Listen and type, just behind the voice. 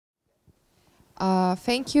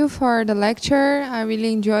Thank you for the lecture. I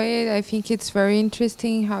really enjoy it. I think it's very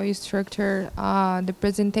interesting how you structure the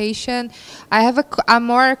presentation. I have a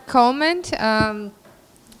more comment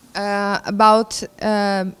about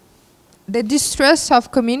the distrust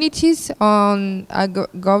of communities on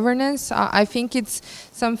governance. I think it's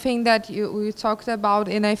something that we talked about,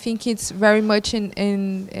 and I think it's very much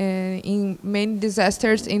in many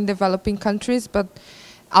disasters in developing countries, but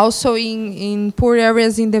also in poor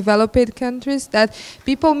areas in developed countries, that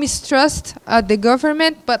people mistrust the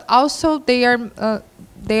government, but also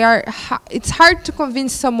it's hard to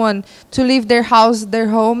convince someone to leave their house, their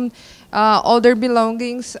home, all their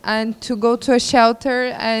belongings, and to go to a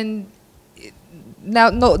shelter, and now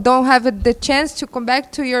don't have the chance to come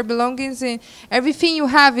back to your belongings, and everything you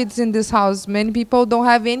have is in this house. Many people don't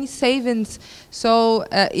have any savings, so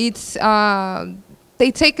they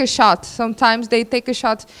take a shot. Sometimes they take a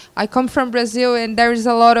shot. I come from Brazil, and there is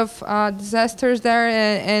a lot of disasters there,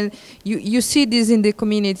 and you see this in the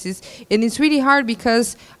communities. And it's really hard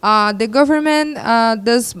because the government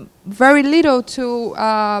does very little to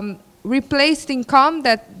replace the income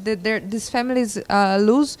that these families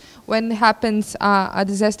lose when happens a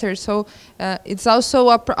disaster. So it's also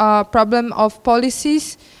a problem of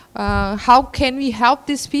policies. How can we help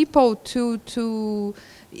these people to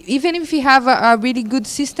even if we have a really good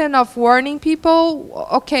system of warning people,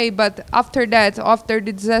 okay, but after that, after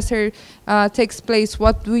the disaster takes place,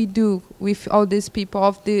 what do we do with all these people,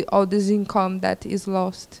 all this income that is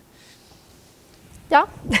lost? Yeah,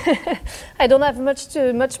 I don't have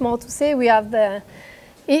much more to say. We have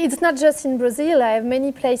it's not just in Brazil. I have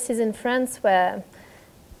many places in France where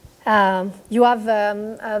you have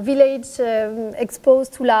a village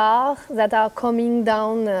exposed to lahars that are coming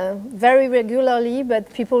down very regularly,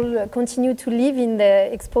 but people continue to live in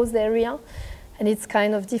the exposed area. And it's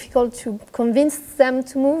kind of difficult to convince them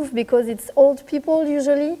to move because it's old people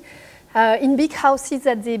usually in big houses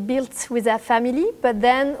that they built with their family, but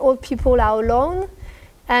then old people are alone.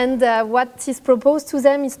 And what is proposed to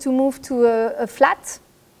them is to move to a flat,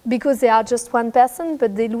 because they are just one person,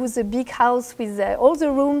 but they lose a big house with all the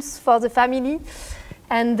rooms for the family.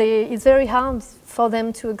 And it's very hard for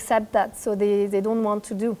them to accept that, so they don't want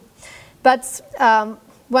to do. But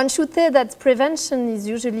one should say that prevention is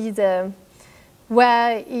usually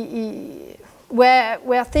where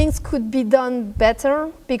things could be done better,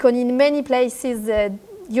 because in many places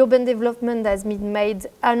urban development has been made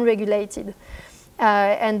unregulated.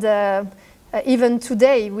 Even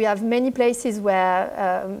today, we have many places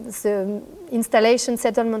where the installation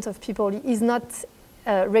settlement of people is not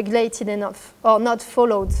regulated enough or not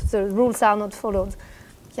followed. The rules are not followed.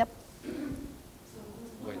 Yep.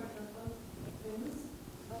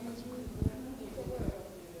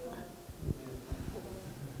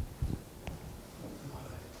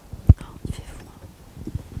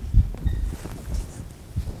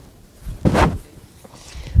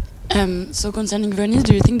 So concerning Venice,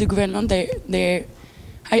 do you think the government,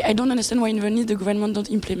 I don't understand why in Venice the government don't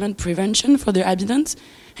implement prevention for the inhabitants,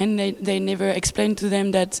 and they never explain to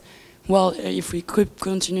them that, well, if we keep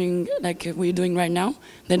continuing like we're doing right now,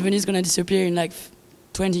 then Venice is going to disappear in like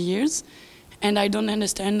 20 years. And I don't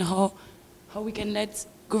understand how we can let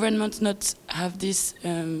governments not have this,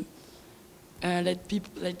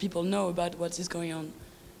 let people know about what is going on.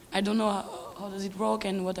 I don't know how does it work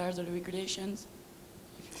and what are the regulations.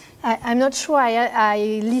 I'm not sure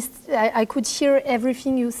I could hear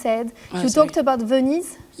everything you said. You talked about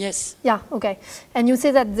Venice? Yes. Yeah, okay. And you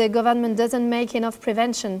say that the government doesn't make enough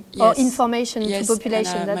prevention or information to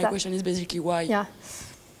population. And, my question is basically why. Yeah.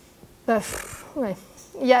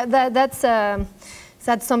 Yeah,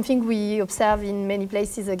 that's something we observe in many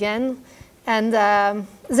places again. And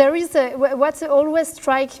there is what always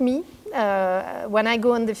strikes me when I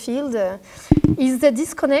go on the field is the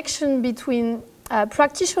disconnection between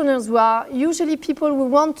practitioners who are usually people who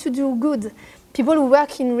want to do good, people who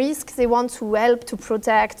work in risk, they want to help, to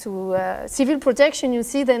protect, to civil protection, you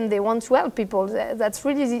see, then they want to help people. That's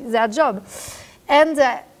really their job. And,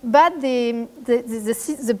 but the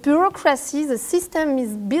bureaucracy, the system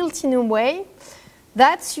is built in a way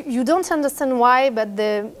that you don't understand why, but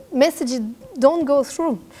the messages don't go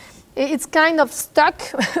through. It's kind of stuck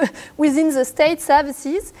within the state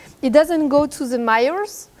services. It doesn't go to the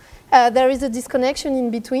mayors. There is a disconnection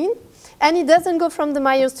in between, and it doesn't go from the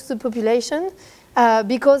mayors to the population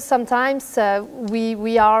because sometimes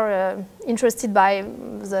we are interested by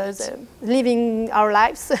living our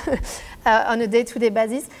lives on a day-to-day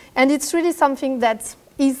basis, and it's really something that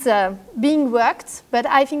is being worked, but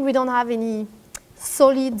I think we don't have any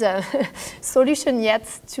solid solution yet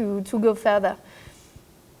to go further.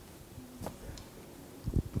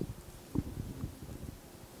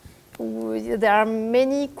 there are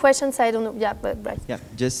many questions. I don't know. Yeah, but right. Yeah,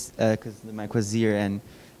 just because the mic was here, and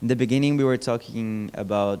in the beginning we were talking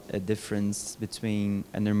about a difference between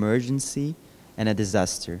an emergency and a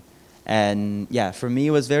disaster. And yeah, for me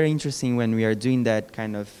it was very interesting when we are doing that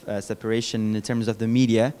kind of separation in terms of the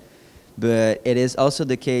media, but it is also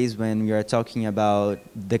the case when we are talking about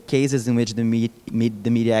the cases in which the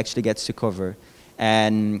media actually gets to cover.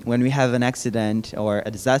 And when we have an accident or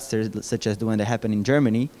a disaster, such as the one that happened in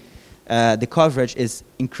Germany, the coverage is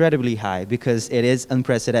incredibly high because it is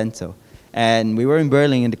unprecedented. And we were in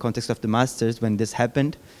Berlin in the context of the Masters when this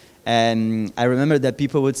happened. And I remember that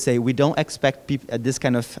people would say, we don't expect this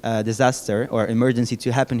kind of disaster or emergency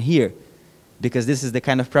to happen here, because this is the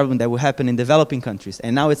kind of problem that will happen in developing countries.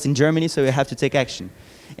 And now it's in Germany, so we have to take action.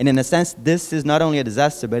 And in a sense, this is not only a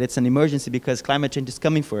disaster, but it's an emergency because climate change is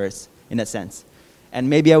coming for us, in a sense. And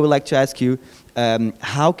maybe I would like to ask you,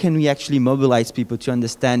 how can we actually mobilize people to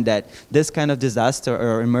understand that this kind of disaster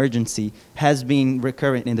or emergency has been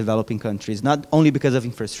recurrent in developing countries, not only because of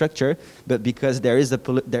infrastructure, but because there is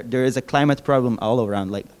a climate problem all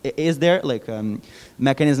around. Like, is there like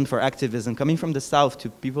mechanism for activism coming from the south to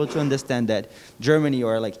people to understand that Germany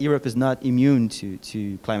or like Europe is not immune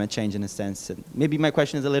to climate change in a sense? And maybe my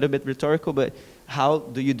question is a little bit rhetorical, but how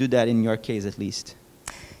do you do that in your case at least?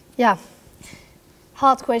 Yeah.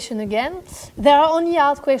 Hard question again. There are only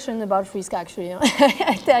hard questions about risk, actually,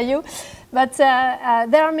 I tell you. But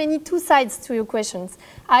there are two sides to your questions.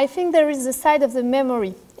 I think there is the side of the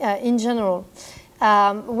memory in general.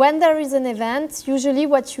 When there is an event, usually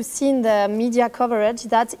what you see in the media coverage is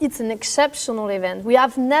that it's an exceptional event. We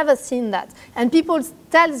have never seen that. And people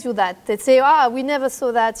tell you that. They say, we never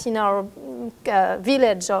saw that in our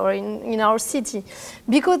village or in our city.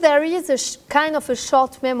 Because there is a kind of a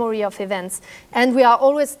short memory of events. And we are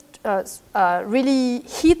always really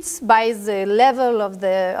hit by the level of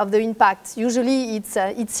the impact. Usually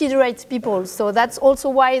it siderates people. So that's also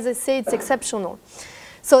why they say it's exceptional.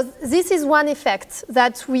 So this is one effect,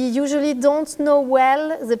 that we usually don't know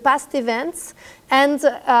well the past events. And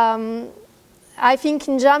I think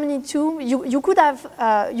in Germany too, you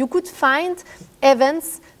could find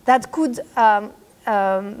events that could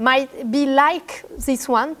might be like this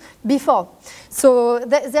one before. So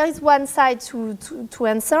there is one side to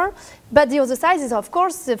answer, but the other side is, of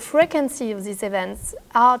course, the frequency of these events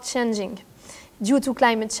are changing due to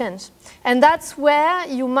climate change. And that's where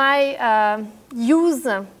you might use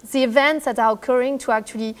the events that are occurring to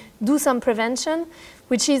actually do some prevention,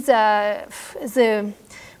 which is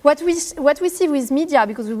what we see with media,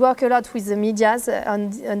 because we work a lot with the media on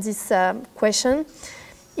this question,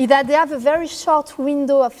 is that they have a very short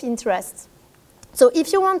window of interest. So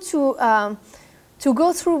if you want to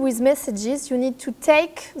go through with messages, you need to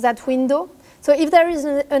take that window. So if there is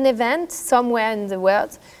an event somewhere in the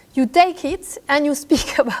world, you take it and you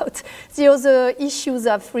speak about the other issues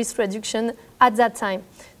of risk reduction at that time.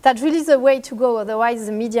 That's really the way to go. Otherwise,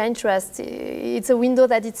 the media interest, it's a window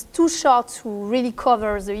that it's too short to really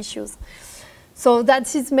cover the issues. So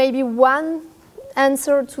that is maybe one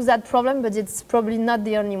answer to that problem, but it's probably not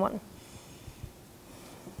the only one.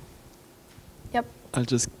 Yep. I'll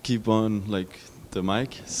just keep on the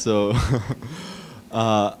mic. So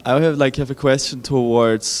I have a question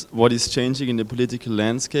towards what is changing in the political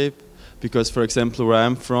landscape, because, for example, where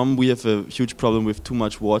I'm from, we have a huge problem with too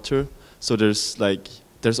much water. So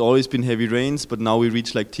there's always been heavy rains, but now we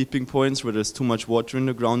reach tipping points where there's too much water in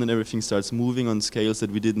the ground and everything starts moving on scales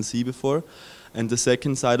that we didn't see before. And the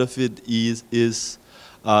second side of it is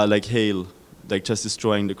hail, just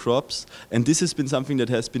destroying the crops. And this has been something that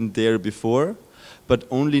has been there before, but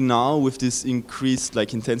only now with this increased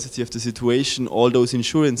intensity of the situation, all those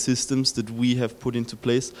insurance systems that we have put into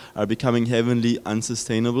place are becoming heavily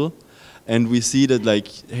unsustainable. And we see that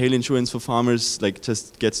hail insurance for farmers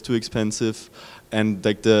just gets too expensive, and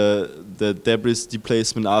the debris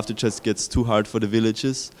displacement after just gets too hard for the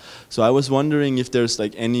villages. So I was wondering if there's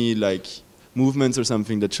any movements or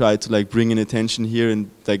something that try to bring in attention here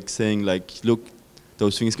and saying look,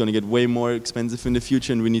 those things going to get way more expensive in the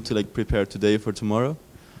future and we need to prepare today for tomorrow.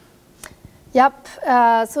 Yep.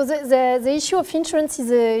 So the issue of insurance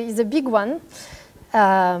is a big one.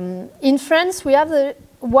 In France, we have the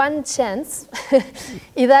one chance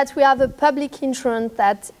is that we have a public insurance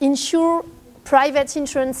that insure private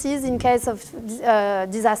insurances in case of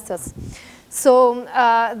disasters. So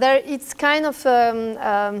it's kind of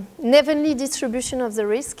an evenly distribution of the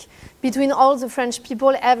risk between all the French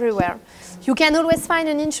people everywhere. You can always find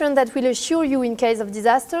an insurance that will assure you in case of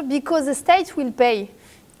disaster because the state will pay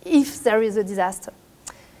if there is a disaster.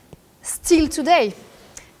 Still today,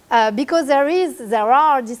 Because there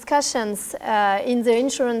are discussions in the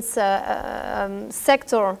insurance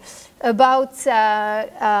sector about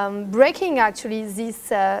breaking actually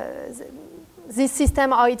this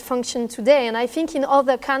system, how it functions today. And I think in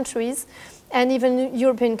other countries, and even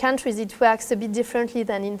European countries, it works a bit differently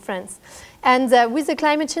than in France. And with the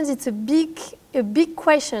climate change, it's a big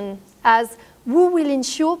question as who will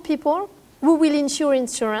insure people, who will insure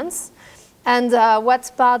insurance, and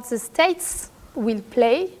what part the states will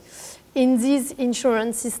play in these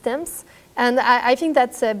insurance systems. And I think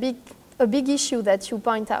that's a big issue that you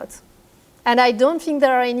point out. And I don't think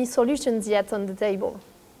there are any solutions yet on the table.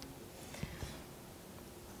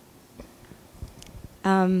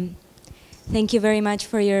 Thank you very much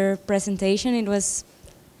for your presentation. It was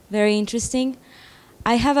very interesting.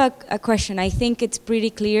 I have a question. I think it's pretty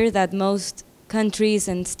clear that most countries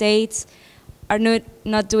and states are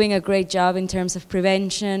not doing a great job in terms of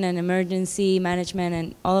prevention and emergency management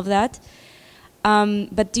and all of that.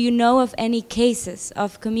 But do you know of any cases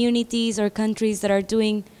of communities or countries that are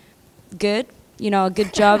doing good, a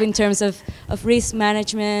good job in terms of risk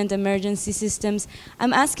management, emergency systems?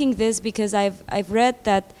 I'm asking this because I've read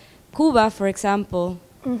that Cuba, for example,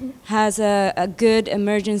 has a good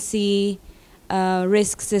emergency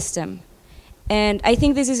risk system. And I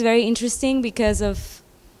think this is very interesting because of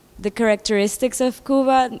the characteristics of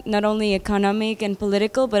Cuba, not only economic and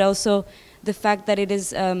political, but also the fact that it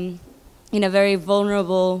is in a very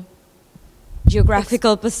vulnerable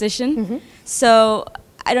geographical position. So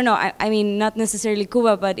I don't know, I mean, not necessarily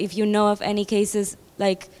Cuba, but if you know of any cases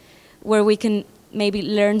like where we can maybe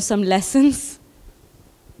learn some lessons.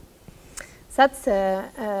 That's,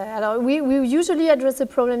 we usually address the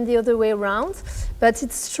problem the other way around, but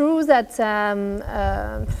it's true that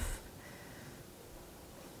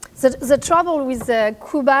the trouble with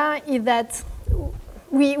Cuba is that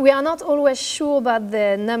we are not always sure about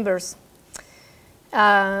the numbers.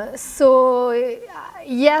 So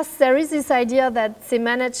yes, there is this idea that they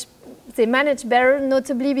manage better,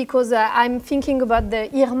 notably because I'm thinking about the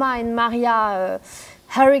Irma and Maria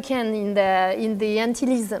hurricane in the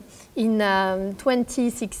Antilles in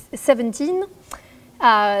 2017.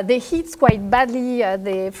 They hit quite badly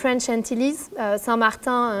the French Antilles,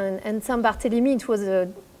 Saint-Martin and Saint-Barthélemy. It was a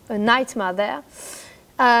nightmare there.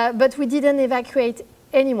 But we didn't evacuate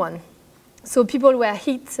anyone. So people were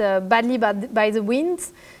hit badly by the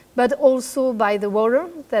winds, but also by the water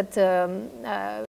that